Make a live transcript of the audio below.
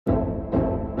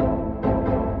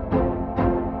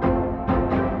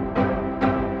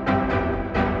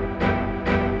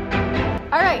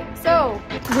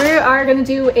are gonna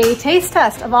do a taste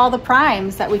test of all the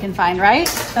primes that we can find, right?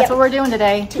 That's what we're doing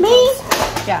today. Me?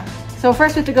 Yeah. So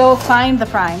first we have to go find the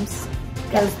primes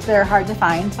because they're hard to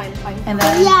find. And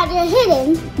then, yeah, they're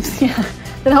hidden. yeah.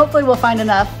 Then hopefully we'll find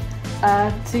enough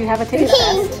to have a taste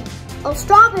test. Oh,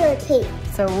 strawberry pink.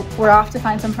 So we're off to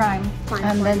find some prime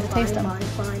and then to taste them. All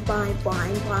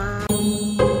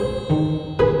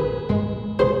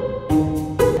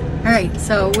right,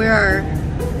 so we are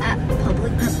At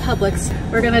Publix.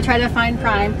 We're gonna try to find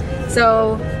prime.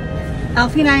 So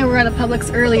Alfie and I were at a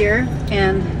Publix earlier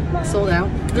and sold out.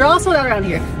 They're all sold out around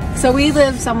here. So we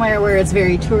live somewhere where it's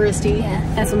very touristy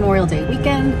and it's Memorial Day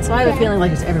weekend. So I have a feeling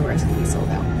like just everywhere is gonna be sold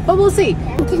out. But we'll see.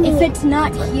 If it's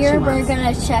not here, we're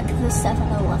gonna check the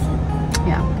 7-Eleven.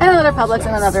 Yeah, and another Publix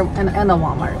and another and a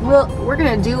Walmart. We're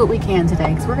gonna do what we can today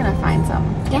because we're gonna find some.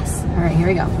 Yes. All right, here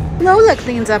we go. Lola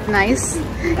cleans up nice.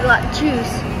 A lot of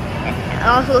juice. It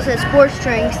also says sports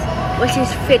drinks, which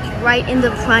is fit right in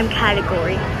the prime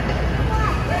category.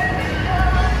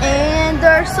 And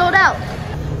they're sold out.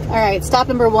 All right, stop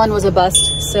number 1 was a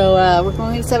bust. So we're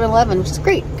going to 7-Eleven, which is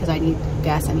great because I need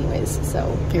gas anyways.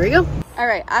 So here we go. All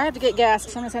right, I have to get gas, so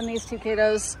I'm gonna send these 2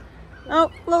 kiddos. Oh,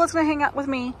 Lola's gonna hang out with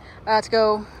me to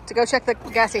go check the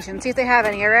gas station, see if they have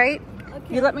any, all right?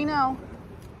 Okay. You let me know.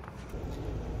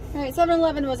 All right,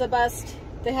 7-Eleven was a bust.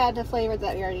 They had the flavor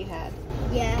that we already had.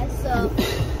 Yeah, so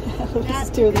Let's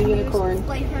do the unicorn.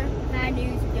 Flavor, bad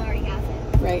news, we already have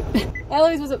it. Right.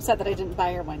 Eloise was upset that I didn't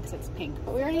buy her one because it's pink,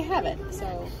 but we already have it.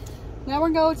 So now we're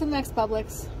going to the next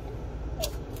Publix.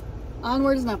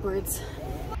 Onwards and upwards.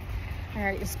 All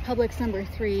right, it's Publix number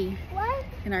 3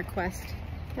 in our quest.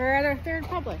 We're at our 3rd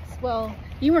Publix. Well,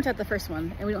 you weren't at the first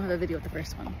one, and we don't have a video at the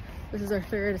first one. This is our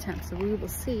 3rd attempt, so we will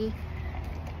see.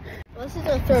 Well, this is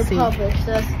our 3rd Publix.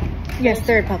 So yes,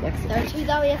 3rd Publix. There are 2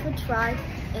 that we haven't tried,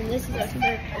 and this is our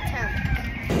 3rd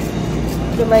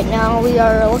attempt. So right now we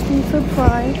are looking for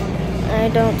prime. I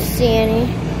don't see any,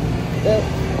 but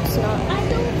it's not. I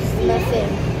don't see nothing.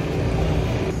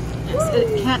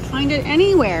 It can't find it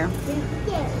anywhere.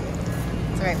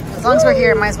 It's all right. As long as we're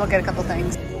here, might as well get a couple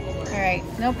things. All right,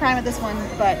 no prime at this one,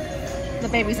 but the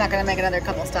baby's not gonna make another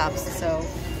couple stops, so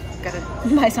gotta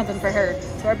buy something for her.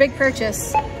 So our big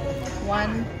purchase,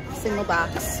 1 single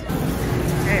box.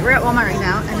 All right, we're at Walmart right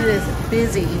now, and it is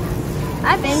busy.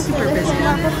 I've been super busy.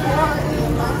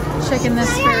 before. Checking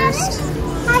this first.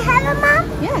 I have a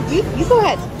mom. Yeah, you go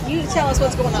ahead. You tell us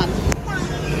what's going on.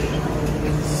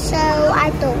 So I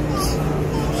don't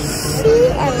see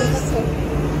everything.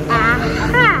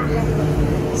 Aha!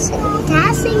 So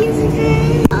passing is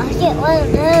good. I'll get one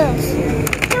of those.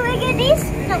 Can we get these?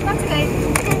 No, that's good.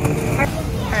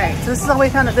 All right, so this is all we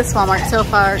found at this Walmart so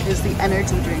far is the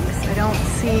energy drinks. I don't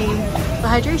see the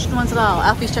hydration ones at all.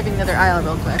 Alfie's checking the other aisle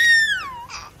real quick.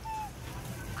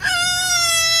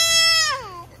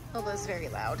 Lola's very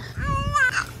loud.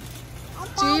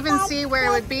 Do you even see where it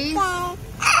would be? I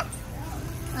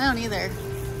don't either.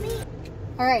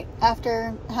 All right,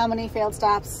 after how many failed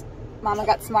stops, Mama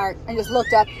got smart and just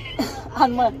looked up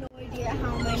on one. I have no idea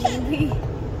how many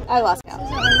I lost count.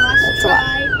 That's a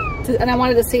lot. And I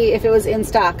wanted to see if it was in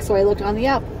stock, so I looked on the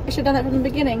app. I should have done that from the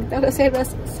beginning. That would have saved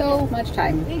us so much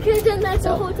time. We could have done that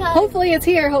the whole time. Hopefully it's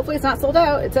here. Hopefully it's not sold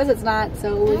out. It says it's not,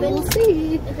 so we'll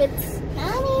see.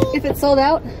 If it's sold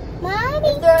out.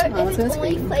 Mommy. Mama's gonna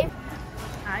scream.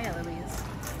 Hi, Eloise.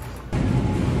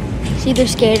 See, they're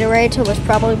Gatorade, so it's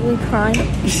probably prime. Can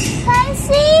I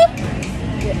see?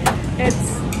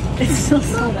 It's still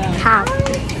sold out.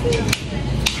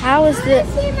 How is it?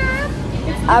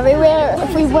 Everywhere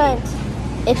if we went,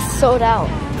 it's sold out.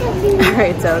 All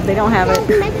right, so they don't have it.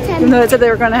 Even though it said they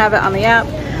were going to have it on the app,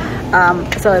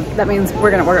 so that means we're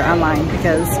going to order online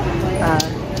because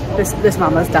this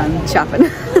mama's done shopping.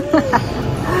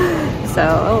 So,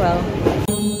 oh well.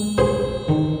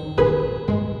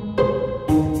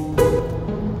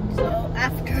 So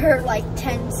after like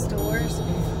 10 stores,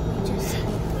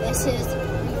 we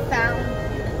found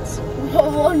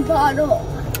one bottle.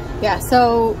 Yeah,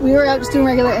 so we were out just doing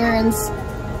regular errands,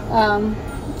 and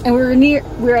we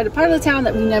were at a part of the town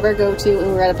that we never go to, and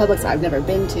we were at a Publix I've never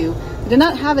been to. We did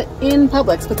not have it in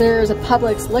Publix, but there's a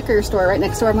Publix liquor store right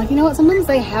next door. I'm like, you know what, sometimes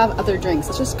they have other drinks.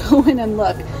 Let's just go in and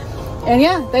look. And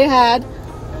yeah, they had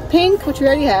pink, which we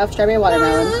already have, strawberry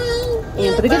watermelon,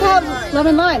 but they did have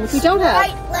lemon lime, which we don't have.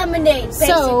 White lemonade, basically.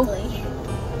 So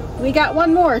we got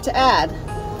one more to add.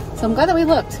 So I'm glad that we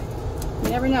looked.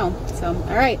 You never know. So,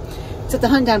 all right. Let's have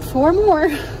to hunt down 4 more.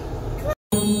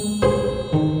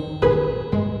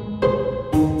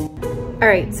 All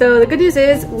right, so the good news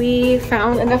is we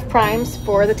found enough primes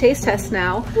for the taste test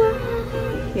now.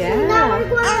 Yeah. So now we're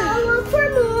going to look for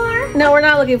more. No, we're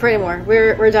not looking for any more.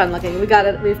 We're done looking. We got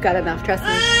it. We've got enough. Trust me.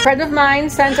 A friend of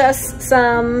mine sent us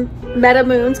some Meta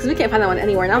Moons because we can't find that one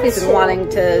anywhere. And Alfie's been wanting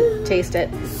to taste it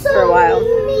for a while.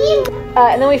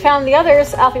 And then we found the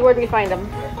others. Alfie, where did we find them?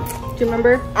 Do you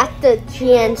remember? At the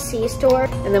GNC store.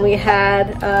 And then we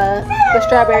had the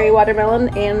strawberry watermelon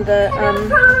and the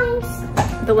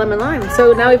lemon lime.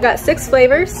 So now we've got 6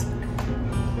 flavors,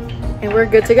 and we're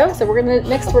good to go. So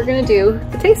next we're gonna do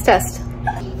the taste test.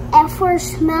 If we're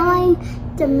smelling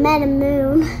the Meta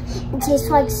Moon, it tastes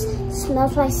like,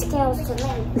 smells like scales to me.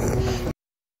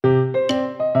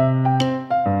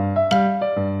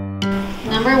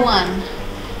 Number 1.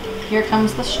 Here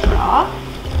comes the straw.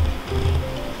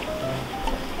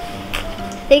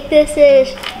 I think this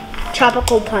is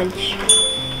Tropical Punch.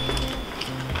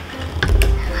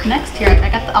 Next, here,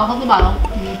 I'll hold the bottle.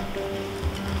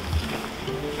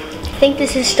 I think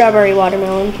this is Strawberry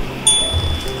Watermelon.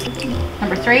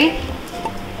 Number 3.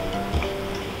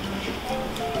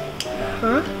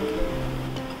 Huh?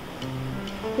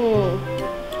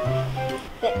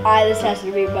 This has to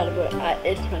be Meta Moon.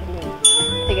 It's Meta Moon.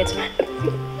 I think it's Meta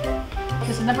Moon.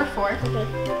 This is number 4.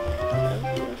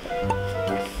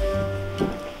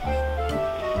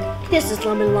 This is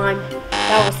Lemon Lime.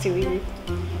 That was too easy.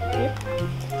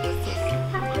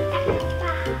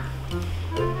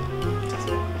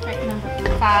 Right, number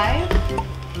 5.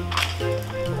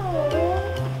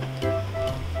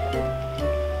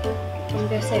 I'm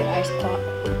gonna say Ice Pop.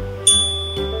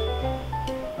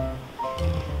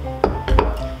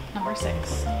 Number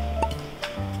 6.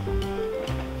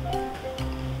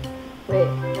 Wait,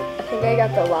 I think I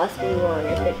got the last one wrong.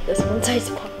 I think this one's Ice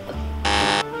Pop.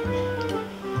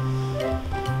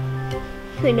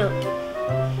 Wait, no.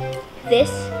 This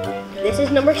is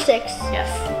number 6. Yes.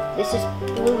 This is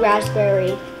Blue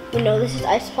Raspberry. We know this is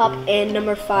Ice Pop, and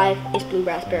number 5 is Blue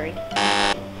Raspberry.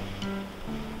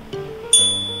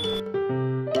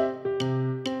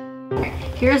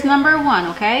 Here's number 1,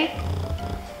 okay?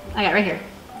 I got it right here.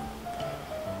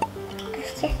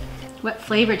 What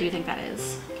flavor do you think that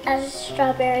is?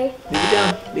 Strawberry. Leave it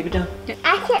down. Leave it down.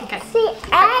 I can't Okay. see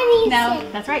anything. Now,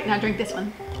 that's right. Now drink this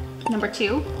one. Number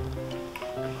 2.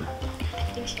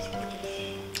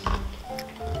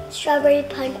 Strawberry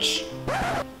Punch.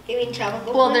 You mean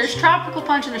Tropical Well, Punch? there's tropical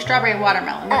punch and there's strawberry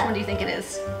watermelon. Which one do you think it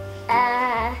is?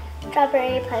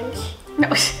 Strawberry Punch. No,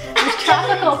 there's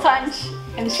tropical punch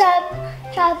and Tropical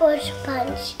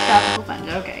Punch. tropical punch.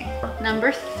 Okay.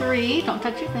 Number 3. Don't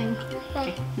touch your thing.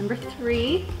 Okay. Number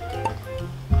 3.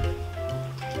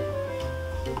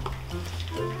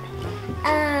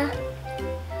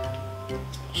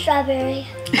 Strawberry.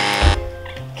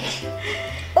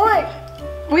 Orange.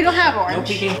 We don't have No orange.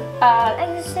 peeking. I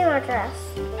can see my dress.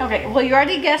 Okay. Well, you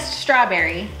already guessed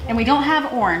strawberry, and we don't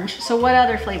have orange. So, what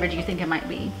other flavor do you think it might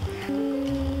be?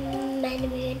 Meta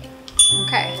Moon.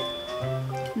 Okay.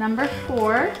 Number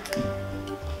 4.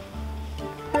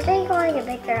 I think I'm like a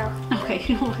big girl. Okay,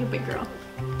 you look like a big girl.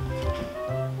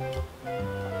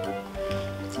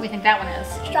 So we think that one is.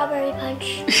 Strawberry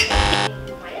Punch.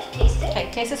 Okay,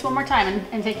 taste this one more time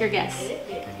and take your guess.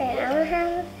 Okay,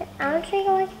 I'm gonna drink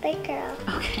like a big girl.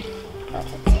 Okay. At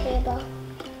the table.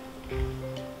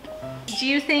 Do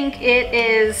you think it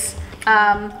is, do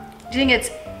you think it's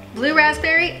blue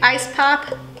raspberry, ice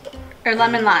pop, or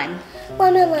lemon lime?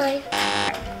 Lemon lime.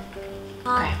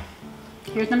 Okay.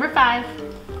 Here's number 5.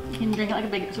 You can drink it like a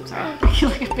big, oops, sorry. Drink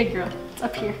it like a big girl. It's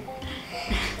up here.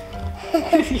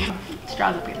 Yeah,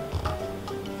 straw's up here.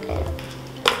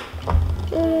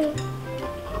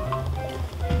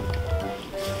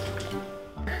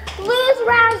 Blue's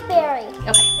raspberry.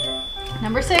 Okay.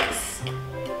 Number 6.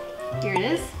 Here it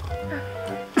is.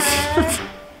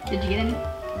 Did you get any?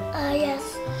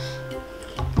 Yes.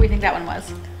 What do you think that one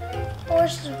was?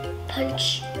 Orange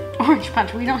Punch. Orange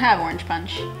punch. We don't have orange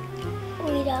punch.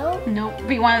 We don't? Nope.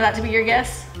 But you wanted that to be your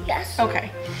guess? Yes.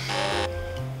 Okay.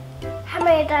 How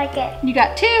many did I get? You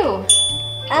got 2.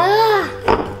 Ah!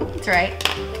 That's right.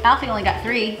 Alfie only got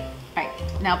 3. All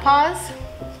right. Now pause.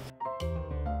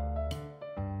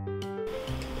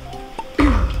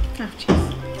 Oh,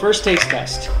 jeez. First taste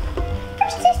test.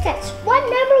 First taste test.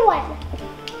 Number 1.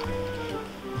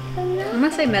 I'm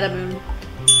gonna say Meta Moon.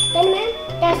 Meta Moon?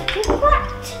 That's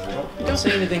correct. Nope, don't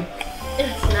say anything.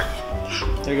 It's not.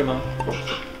 There you go, Mom.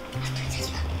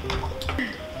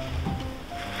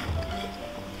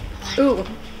 Ooh,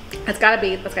 that's gotta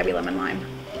be lemon lime.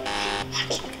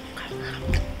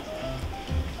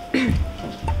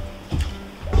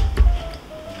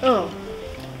 Oh,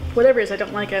 whatever it is, I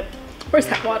don't like it. Where's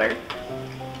that water?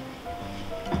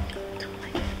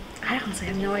 I honestly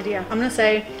have no idea. I'm gonna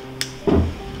say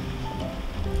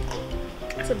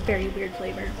it's a very weird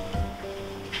flavor.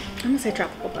 I'm gonna say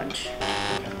tropical punch.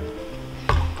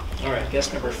 All right,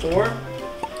 guess number 4.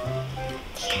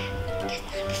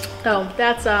 Oh,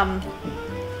 that's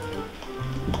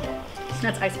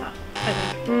ice pop. I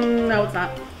think. No, it's not.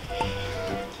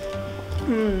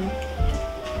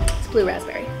 It's blue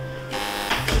raspberry.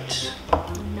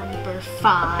 Number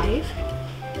 5.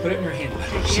 Put it in your hand.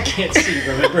 She can't see,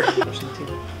 remember?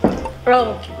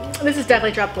 Oh, this is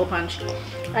definitely tropical punch.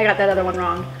 I got that other one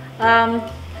wrong. I'm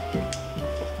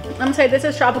gonna say this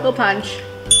is tropical punch.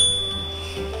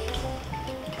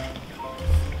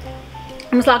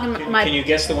 I'm just talking my. Can you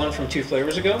guess the one from 2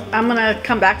 flavors ago? I'm gonna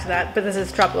come back to that, but this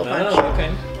is tropical punch. Oh, okay.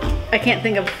 I can't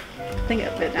think of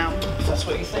it now. If that's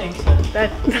what you think. That.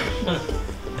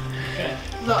 Okay.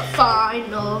 The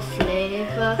final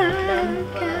flavor.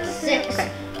 Number 6. Okay.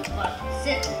 What is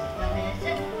it? What is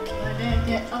it? What is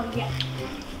it? Oh yeah.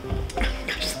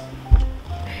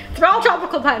 They're all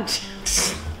tropical punch.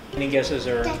 Any guesses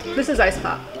or? This is ice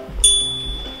pop.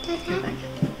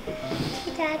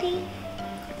 Daddy.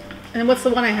 And what's the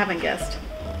one I haven't guessed?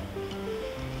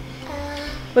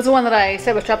 What's the one that I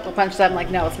said was tropical punch that I'm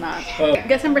like, no, it's not. Oh.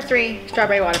 Guess number 3,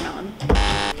 strawberry watermelon.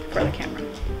 For the camera.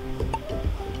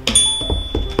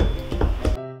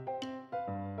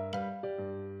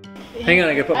 Hang on,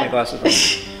 I gotta put my glasses on.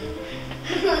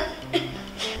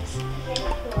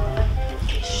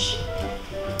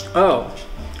 Oh,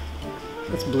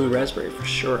 that's blue raspberry for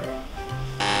sure.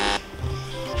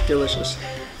 Delicious.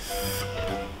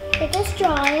 It is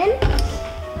drying.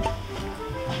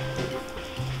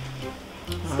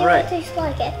 All right. It tastes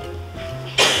like it.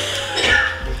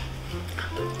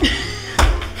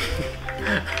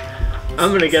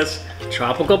 I'm gonna guess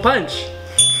tropical punch.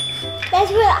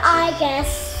 That's what I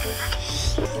guess.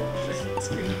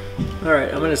 All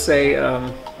right, I'm gonna say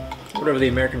whatever the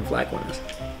American flag one is.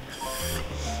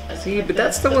 See, but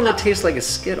that's the one that tastes like a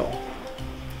Skittle.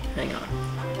 Hang on,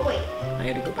 Wait. I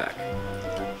had to go back.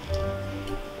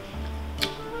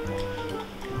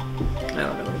 I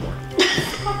don't know anymore.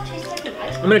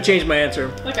 I'm gonna change my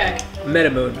answer. Okay.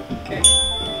 Metamoon. Okay.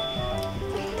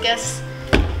 Guess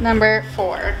number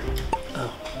 4.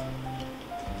 Oh.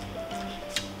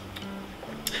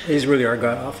 These really are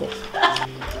god awful.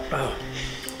 Oh.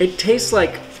 It tastes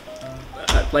like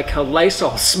how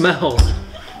Lysol smells.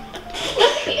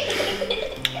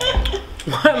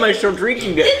 Why am I still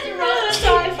drinking it? That's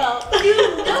how I felt.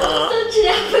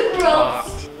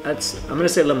 I'm gonna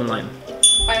say lemon lime.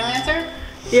 Final answer?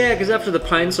 Yeah, because after the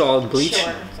pine sol and bleach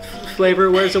Sure.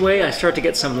 flavor wears away, I start to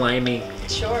get some limey.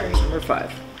 Sure. Number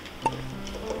 5.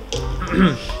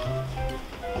 Number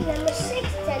 6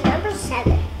 and number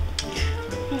 7. I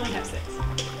only have 6.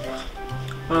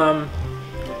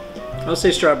 I'll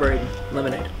say strawberry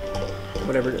lemonade.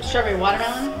 Whatever it is. Strawberry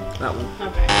watermelon? That one.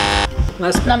 Okay.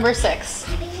 Last pack. Number 6.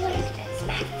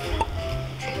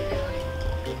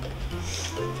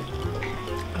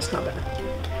 That's not bad.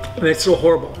 I mean, it's so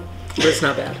horrible, but it's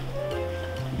not bad.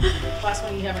 Last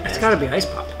one you haven't It's guessed. gotta be ice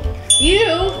pop.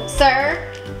 You,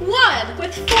 sir, won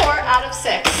with 4 out of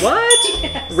 6. What?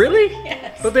 Yes. Really?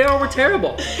 Yes. But they all were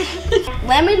terrible.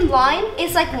 Lemon lime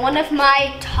is like one of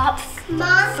my top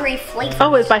 3 flavors. Oh,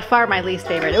 it was by far my least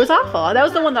favorite. It was awful. That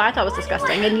was the one that I thought was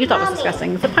disgusting, and you thought was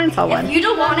disgusting. It's the pine sol one. If you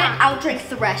don't want it, I'll drink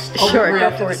the rest. Sure, we go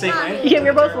reacted for the it. same way? Yeah, we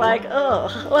were both like,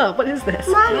 oh, what is this?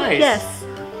 Nice. Yes.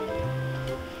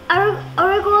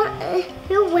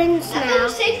 Who wins now?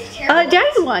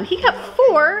 Daddy won. He got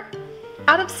 4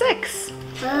 out of 6.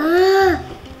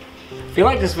 If you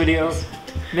like this video,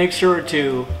 make sure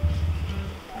to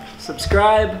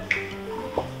subscribe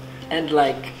and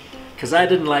like, because I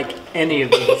didn't like any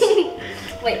of these.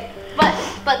 Wait,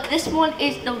 but this one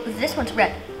is this one's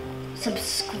red.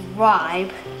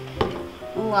 Subscribe,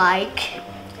 like,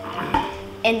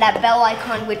 and that bell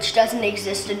icon, which doesn't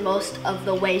exist in most of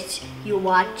the ways you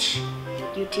watch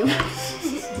YouTube.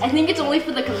 I think it's only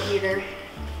for the computer.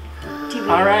 TV.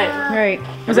 All right. All right.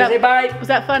 Was Say that bye. was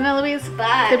that fun, Eloise?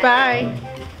 Bye. Goodbye.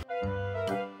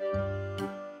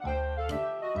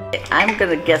 I'm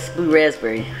gonna guess blue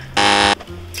raspberry.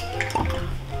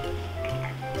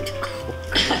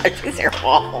 These are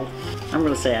awful. I'm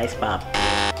gonna say ice pop.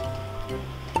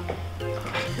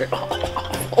 They're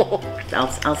awful.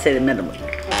 I'll say the minimum.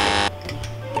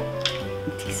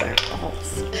 These are all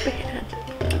so bad.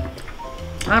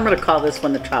 I'm gonna call this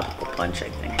one the tropical punch, I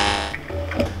think.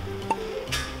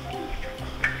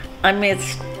 I mean,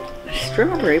 it's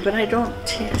strawberry, but I don't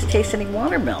taste any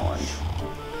watermelon.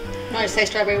 Want to say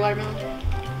strawberry watermelon?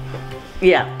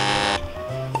 Yeah.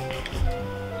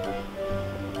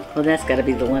 Well, that's got to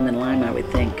be the lemon lime, I would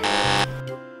think.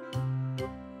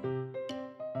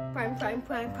 prime, prime,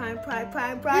 prime, prime, prime,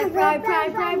 prime, prime, prime, prime,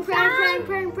 prime, prime, prime,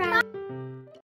 prime, prime, prime.